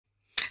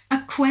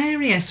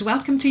Aquarius,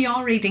 welcome to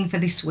your reading for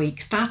this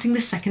week, starting the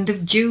 2nd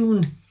of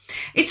June.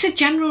 It's a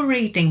general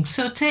reading,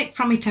 so take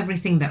from it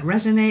everything that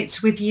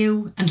resonates with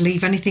you and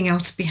leave anything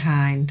else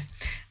behind.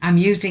 I'm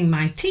using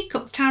my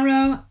Teacup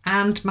Tarot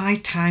and my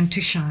Time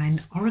to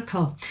Shine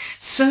Oracle.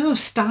 So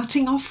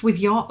starting off with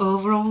your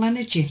overall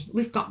energy,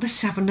 we've got the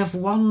 7 of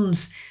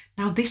Wands.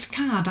 Now this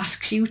card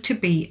asks you to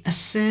be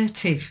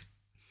assertive.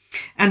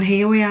 And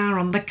here we are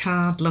on the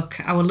card. Look,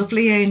 our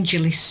lovely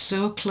angel is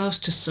so close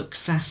to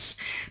success,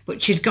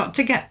 but she's got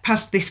to get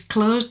past this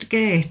closed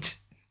gate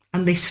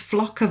and this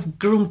flock of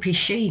grumpy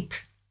sheep.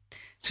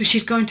 So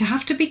she's going to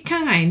have to be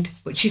kind,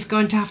 but she's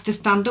going to have to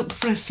stand up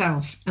for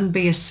herself and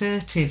be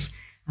assertive.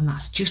 And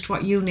that's just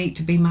what you need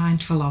to be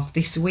mindful of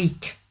this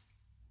week.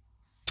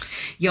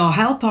 Your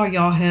help or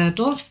your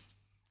hurdle.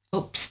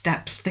 Up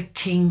steps the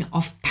King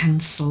of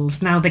Pencils.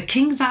 Now the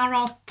kings are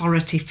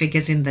authority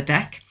figures in the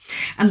deck.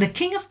 And the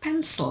King of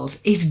Pencils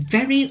is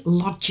very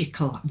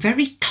logical,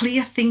 very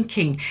clear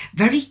thinking,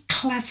 very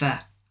clever,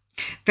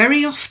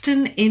 very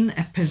often in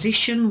a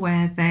position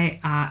where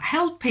they are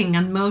helping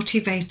and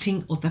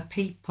motivating other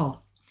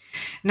people.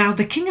 Now,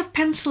 the King of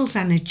Pencils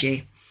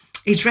energy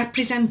is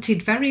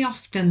represented very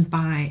often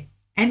by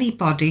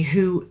anybody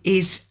who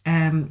is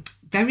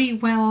very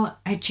well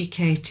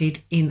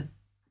educated in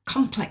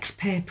complex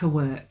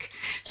paperwork.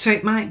 So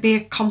it might be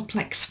a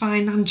complex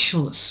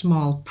financial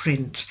small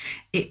print.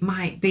 It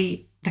might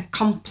be the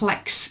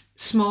complex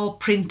small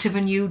print of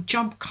a new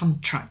job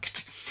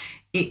contract.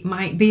 It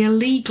might be a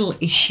legal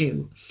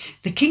issue.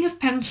 The King of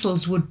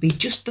Pencils would be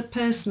just the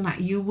person that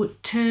you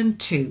would turn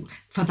to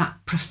for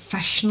that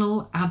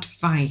professional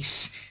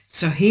advice.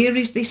 So here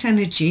is this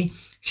energy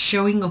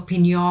showing up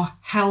in your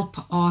help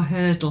or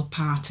hurdle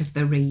part of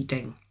the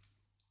reading.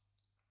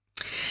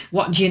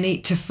 What do you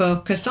need to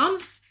focus on?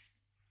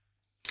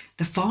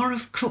 The 4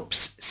 of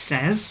Cups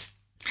says,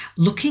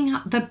 looking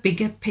at the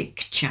bigger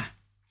picture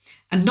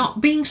and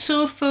not being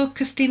so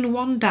focused in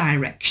one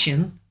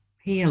direction.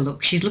 Here,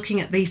 look, she's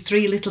looking at these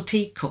 3 little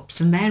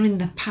teacups and they're in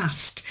the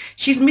past.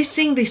 She's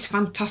missing this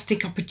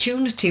fantastic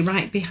opportunity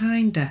right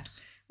behind her.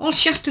 All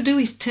she has to do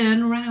is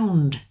turn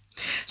around.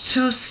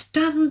 So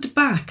stand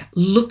back,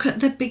 look at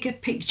the bigger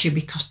picture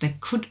because there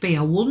could be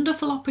a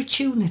wonderful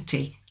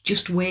opportunity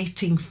just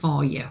waiting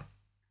for you.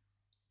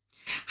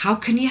 How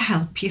can you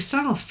help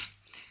yourself?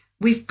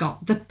 We've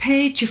got the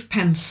Page of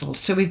Pencils.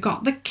 So we've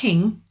got the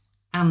King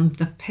and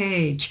the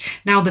Page.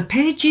 Now the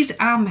pages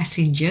are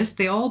messengers.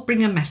 They all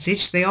bring a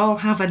message. They all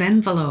have an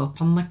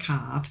envelope on the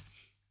card.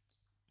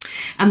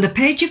 And the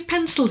Page of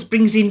Pencils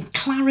brings in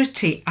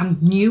clarity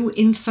and new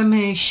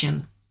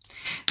information.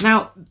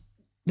 Now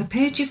the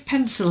Page of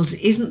Pencils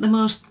isn't the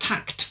most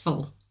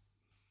tactful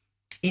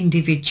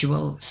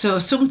individual. So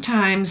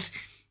sometimes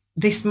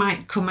this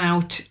might come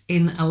out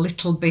in a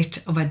little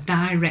bit of a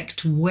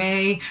direct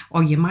way,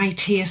 or you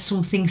might hear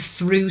something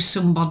through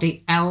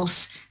somebody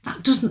else.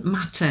 That doesn't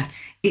matter.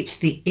 It's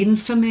the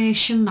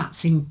information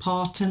that's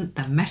important,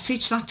 the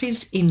message that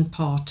is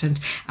important,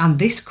 and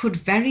this could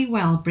very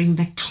well bring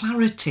the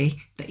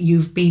clarity that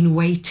you've been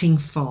waiting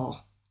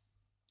for.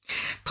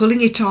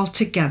 Pulling it all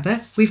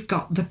together, we've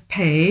got the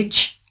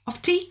Page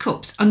of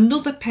Teacups,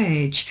 another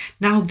page.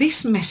 Now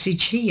this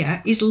message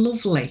here is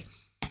lovely.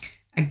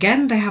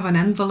 Again, they have an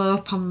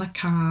envelope on the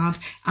card,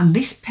 and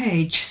this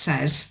page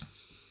says,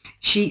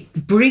 she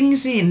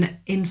brings in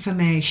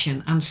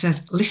information and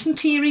says, listen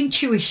to your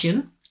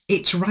intuition,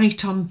 it's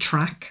right on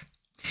track.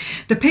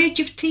 The Page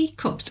of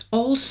Teacups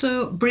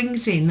also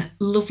brings in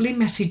lovely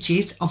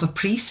messages of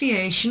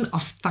appreciation,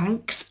 of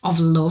thanks, of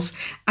love,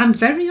 and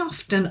very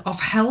often of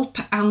help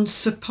and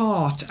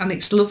support. And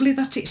it's lovely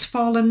that it's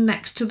fallen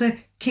next to the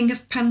King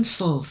of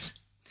Pencils.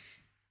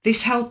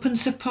 This help and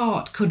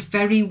support could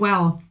very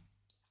well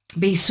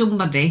be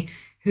somebody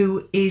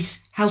who is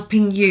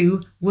helping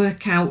you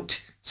work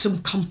out some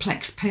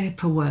complex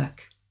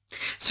paperwork.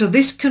 So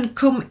this can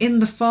come in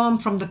the form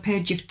from the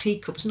Page of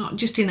Teacups, not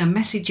just in a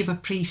message of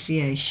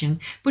appreciation,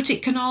 but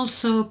it can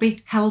also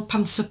be help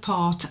and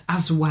support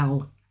as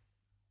well.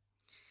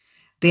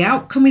 The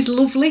outcome is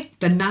lovely.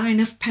 The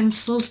 9 of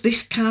Pencils.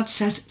 This card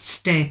says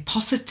stay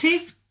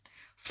positive,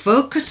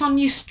 focus on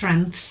your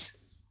strengths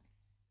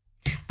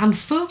and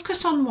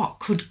focus on what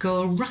could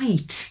go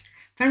right.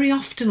 Very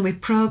often we're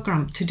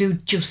programmed to do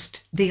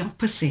just the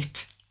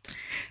opposite.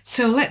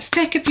 So let's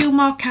take a few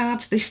more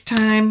cards this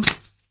time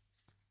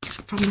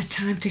from the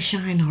Time to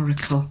Shine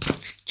Oracle.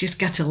 Just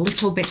get a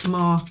little bit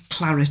more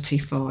clarity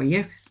for you,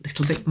 a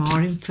little bit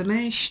more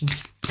information.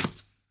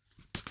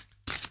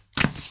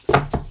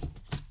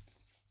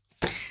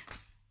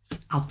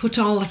 I'll put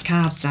all the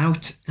cards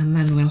out and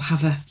then we'll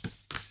have a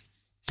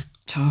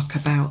talk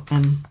about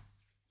them.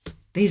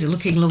 These are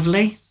looking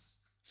lovely.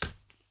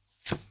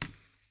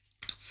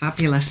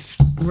 Fabulous.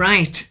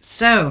 Right,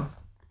 so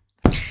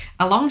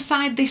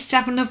alongside this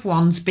 7 of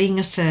Wands being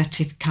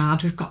assertive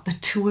card, we've got the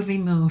 2 of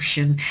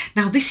Emotion.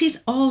 Now this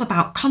is all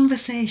about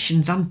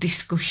conversations and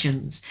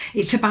discussions.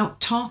 It's about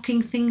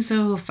talking things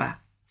over.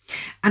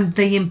 And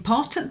the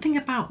important thing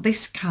about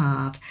this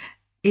card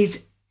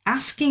is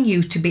asking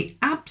you to be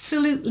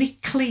absolutely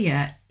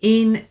clear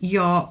in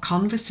your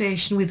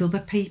conversation with other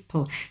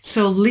people.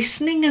 So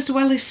listening as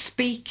well as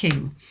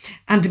speaking,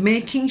 and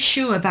making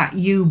sure that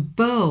you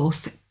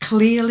both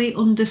clearly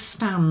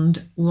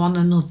understand one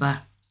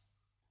another.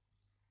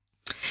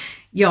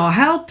 Your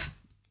help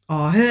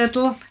or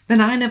hurdle, the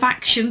 9 of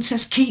Action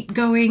says keep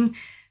going,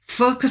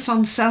 focus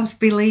on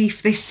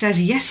self-belief. This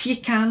says yes you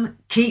can,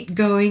 keep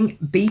going,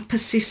 be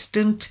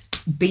persistent,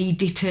 be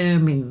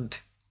determined.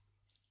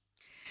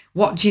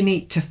 What do you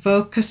need to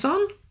focus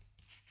on?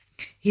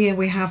 Here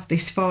we have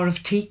this 4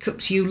 of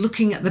Teacups, you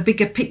looking at the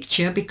bigger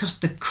picture because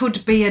there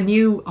could be a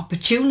new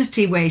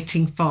opportunity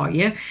waiting for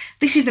you.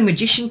 This is the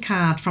Magician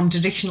card from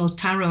Traditional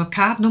Tarot,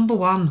 card number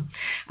 1.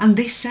 And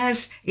this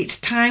says it's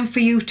time for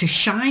you to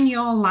shine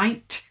your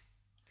light.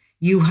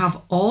 You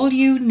have all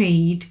you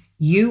need.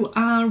 You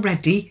are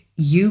ready.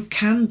 You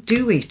can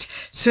do it.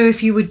 So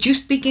if you were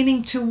just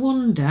beginning to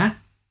wonder,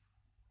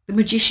 the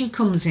Magician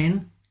comes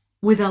in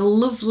with a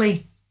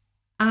lovely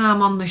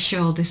arm on the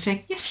shoulder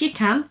saying, yes, you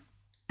can.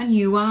 And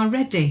you are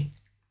ready.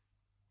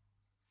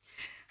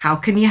 How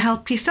can you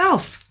help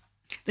yourself?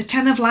 The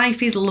 10 of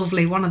Life is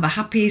lovely, one of the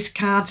happiest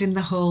cards in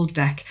the whole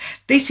deck.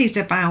 This is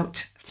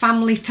about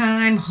family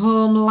time,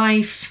 home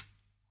life,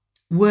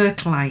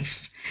 work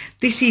life.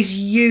 This is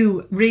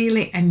you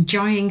really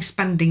enjoying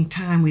spending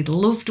time with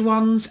loved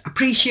ones,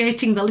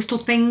 appreciating the little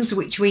things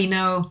which we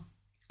know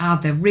are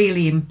the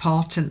really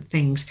important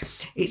things.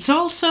 It's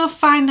also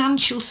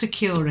financial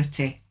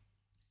security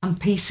and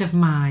peace of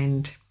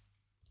mind.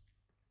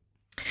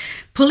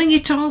 Pulling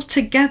it all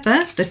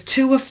together, the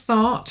 2 of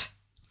Thought,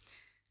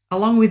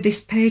 along with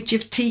this Page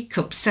of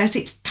Teacups, says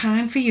it's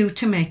time for you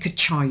to make a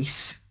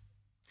choice.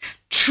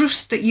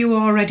 Trust that you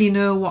already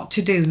know what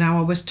to do. Now,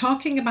 I was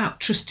talking about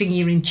trusting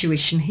your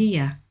intuition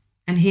here,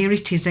 and here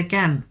it is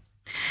again.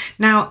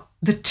 Now,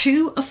 the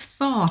 2 of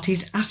Thought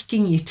is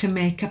asking you to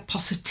make a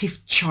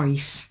positive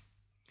choice.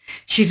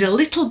 She's a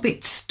little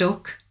bit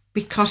stuck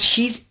because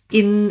she's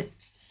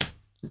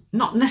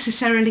not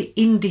necessarily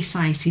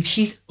indecisive,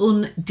 she's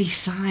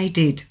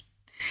undecided.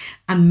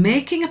 And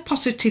making a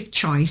positive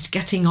choice,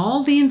 getting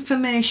all the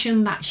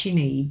information that she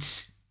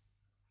needs,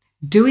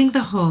 doing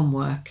the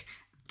homework,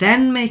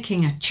 then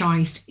making a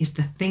choice is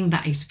the thing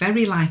that is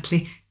very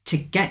likely to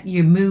get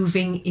you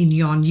moving in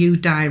your new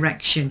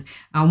direction.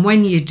 And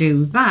when you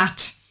do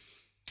that,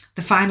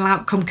 the final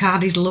outcome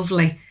card is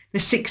lovely. The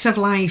 6 of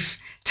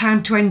Life,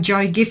 time to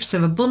enjoy gifts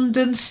of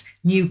abundance,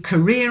 new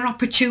career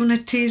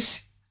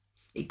opportunities.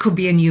 It could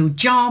be a new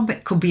job,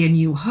 it could be a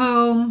new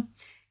home,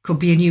 it could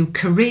be a new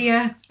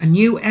career, a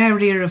new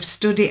area of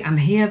study, and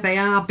here they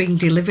are being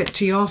delivered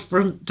to your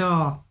front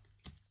door.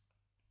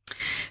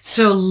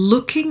 So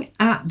looking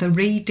at the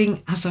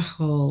reading as a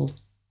whole,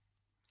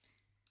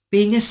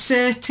 being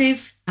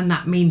assertive, and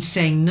that means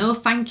saying no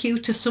thank you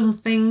to some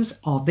things,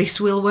 or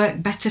this will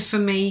work better for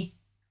me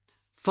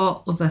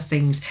for other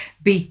things.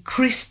 Be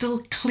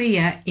crystal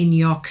clear in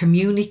your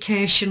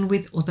communication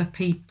with other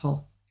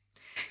people.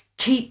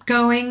 Keep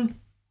going.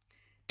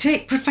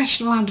 Take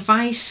professional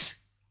advice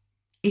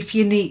if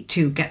you need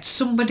to. Get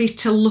somebody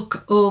to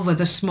look over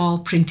the small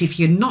print. If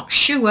you're not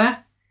sure,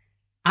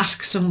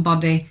 ask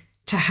somebody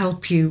to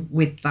help you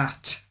with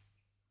that.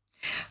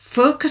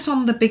 Focus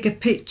on the bigger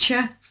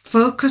picture.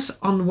 Focus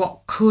on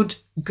what could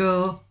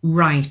go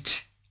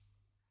right.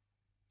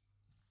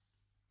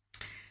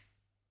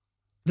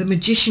 The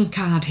Magician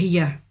card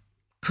here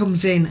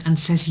comes in and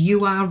says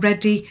you are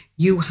ready.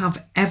 You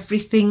have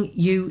everything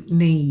you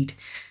need.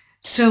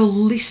 So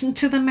listen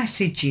to the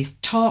messages,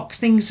 talk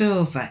things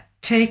over,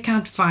 take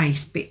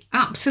advice, be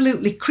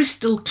absolutely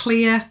crystal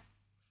clear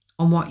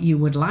on what you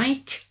would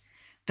like.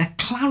 The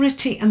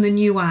clarity and the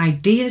new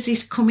ideas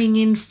is coming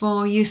in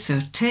for you, so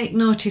take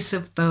notice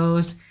of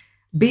those.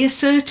 Be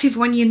assertive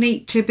when you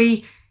need to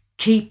be,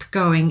 keep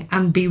going,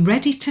 and be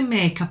ready to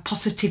make a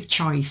positive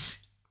choice.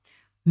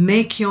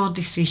 Make your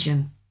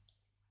decision.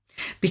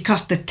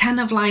 Because the 10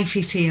 of Life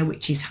is here,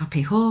 which is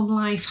happy home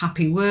life,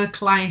 happy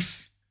work life,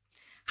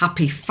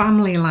 happy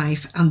family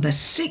life, and the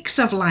 6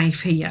 of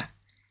Life here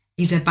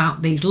is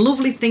about these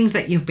lovely things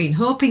that you've been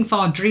hoping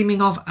for,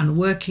 dreaming of and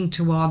working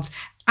towards,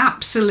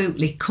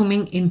 absolutely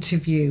coming into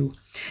view.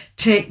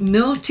 Take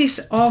notice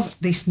of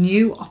this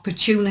new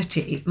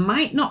opportunity. It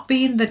might not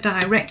be in the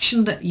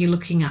direction that you're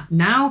looking at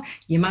now.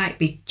 You might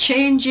be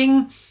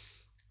changing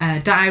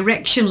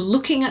direction,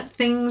 looking at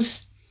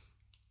things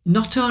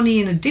not only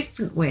in a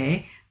different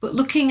way, but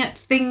looking at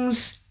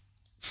things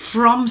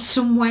from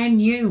somewhere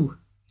new.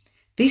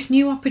 This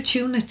new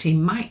opportunity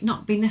might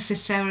not be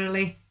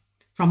necessarily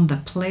from the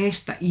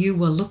place that you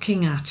were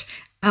looking at.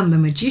 And the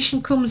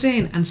Magician comes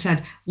in and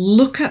said,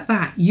 look at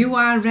that. You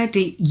are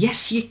ready.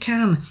 Yes, you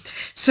can.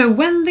 So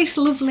when this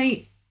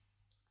lovely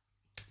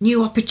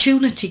new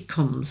opportunity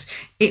comes,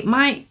 it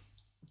might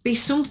be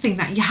something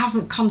that you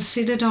haven't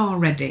considered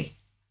already.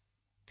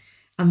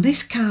 And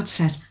this card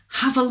says,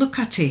 have a look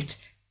at it.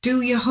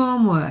 Do your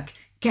homework.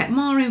 Get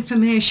more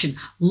information,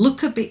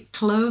 look a bit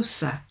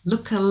closer,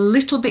 look a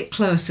little bit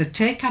closer,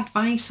 take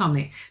advice on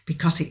it,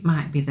 because it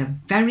might be the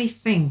very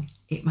thing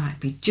It might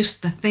be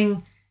just the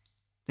thing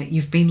that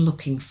you've been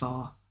looking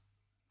for.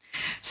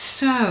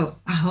 So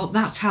I hope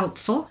that's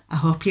helpful. I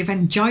hope you've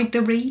enjoyed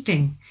the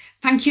reading.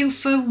 Thank you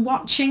for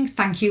watching.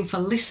 Thank you for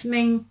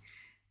listening.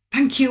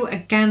 Thank you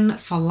again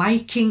for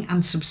liking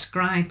and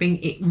subscribing.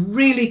 It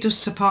really does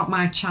support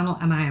my channel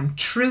and I am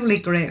truly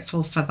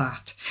grateful for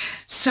that.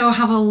 So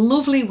have a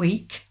lovely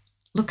week.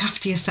 Look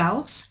after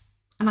yourselves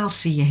and I'll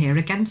see you here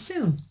again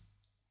soon.